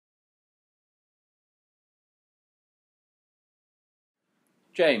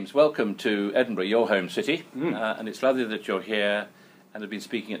James, welcome to Edinburgh, your home city, and it's lovely that you're here and have been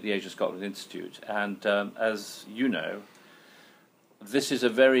speaking at the Asia Scotland Institute. And as you know, this is a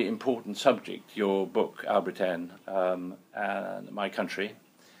very important subject, your book, Al-Britannia, and My Country,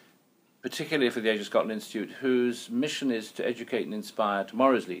 particularly for the Asia Scotland Institute, whose mission is to educate and inspire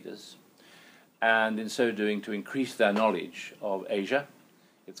tomorrow's leaders, and in so doing to increase their knowledge of Asia,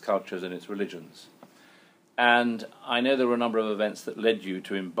 its cultures and its religions. And I know there were a number of events that led you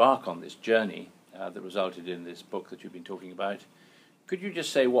to embark on this journey that resulted in this book that you've been talking about. Could you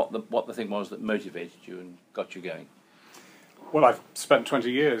just say what the thing was that motivated you and got you going? Well, I've spent 20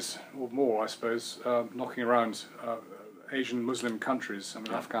 years or more, I suppose, knocking around Asian Muslim countries. I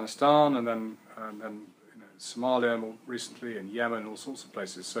mean, Afghanistan, and then Somalia more recently, and Yemen, all sorts of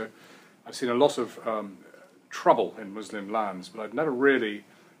places. So I've seen a lot of trouble in Muslim lands, but I've never really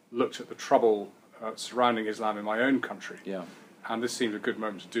looked at the trouble surrounding Islam in my own country. Yeah. And this seemed a good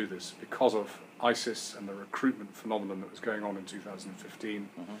moment to do this because of ISIS and the recruitment phenomenon that was going on in 2015,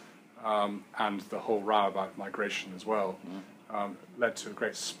 and the whole row about migration as well, led to a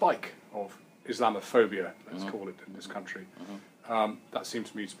great spike of Islamophobia, let's call it, in this country. That seemed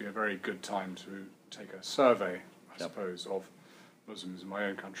to me to be a very good time to take a survey, I suppose, of Muslims in my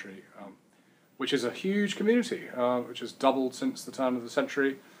own country, which is a huge community, which has doubled since the turn of the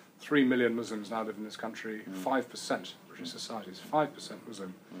century. 3 million Muslims now live in this country. 5% British society is 5%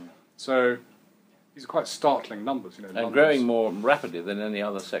 Muslim. So these are quite startling numbers. You know, and growing more rapidly than any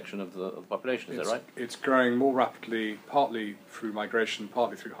other section of the population, is that right? It's growing more rapidly, partly through migration,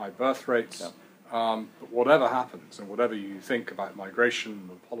 partly through high birth rates. But whatever happens, and whatever you think about migration and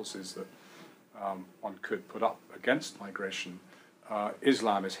the policies that one could put up against migration,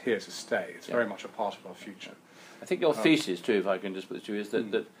 Islam is here to stay. It's very much a part of our future. I think your thesis, too, if I can just put it to you, is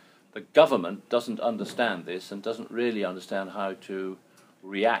that the government doesn't understand this and doesn't really understand how to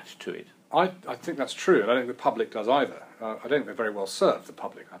react to it. I think that's true, and I don't think the public does either. I don't think they're very well served, the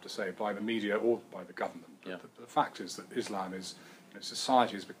public, I have to say, by the media or by the government. The fact is that Islam is,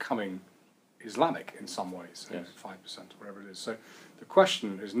 society is becoming Islamic in some ways, 5% or whatever it is. So the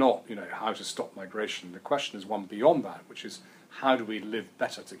question is not, how to stop migration. The question is one beyond that, which is how do we live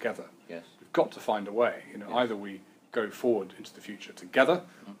better together? Yes. We've got to find a way. Either we go forward into the future together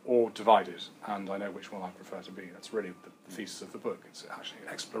or divided, and I know which one I prefer to be. That's really the thesis of the book. It's actually an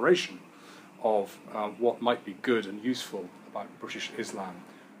exploration of what might be good and useful about British Islam,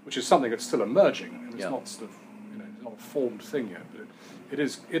 which is something that's still emerging, and it's not sort of, it's not a formed thing yet, but it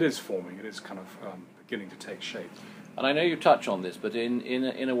is forming. It is kind of beginning to take shape. And I know you touch on this, but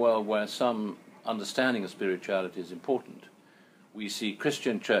in a world where some understanding of spirituality is important, we see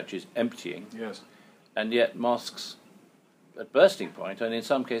Christian churches emptying, and yet mosques at bursting point, and in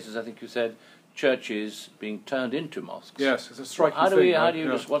some cases, I think you said, churches being turned into mosques. Yes, it's a striking thing.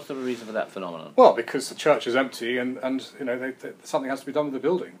 What's the reason for that phenomenon? Well, because the church is empty, and something has to be done with the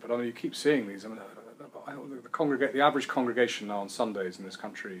building. But you keep seeing these. The average congregation now on Sundays in this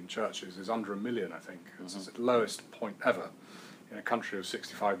country in churches is under 1 million, I think. It's at the lowest point ever in a country of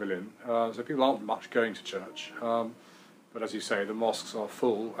 65 million. So people aren't much going to church. But as you say, the mosques are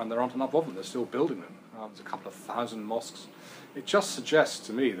full, and there aren't enough of them. They're still building them. There's a couple of thousand mosques. It just suggests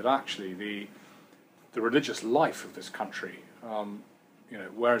to me that actually the religious life of this country,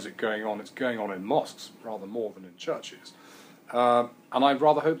 where is it going on? It's going on in mosques rather more than in churches. And I'd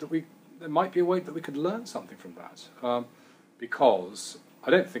rather hope that there might be a way that we could learn something from that, because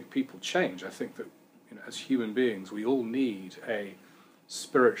I don't think people change. I think that as human beings, we all need a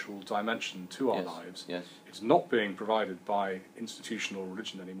spiritual dimension to our lives. Yes. It's not being provided by institutional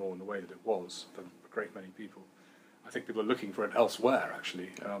religion anymore in the way that it was for a great many people. I think people are looking for it elsewhere,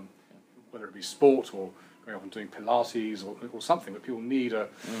 actually, whether it be sport or going off and doing Pilates or something, but people need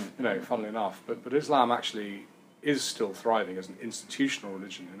funnily enough. But Islam actually is still thriving as an institutional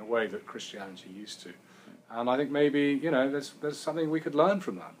religion in a way that Christianity used to. And I think maybe, there's something we could learn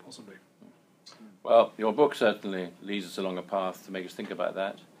from that, possibly. Well, your book certainly leads us along a path to make us think about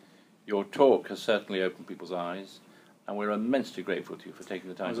that. Your talk has certainly opened people's eyes, and we're immensely grateful to you for taking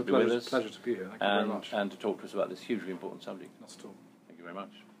the time to be with us. It was a pleasure to be here. Thank you very much. And to talk to us about this hugely important subject. Not at all. Thank you very much.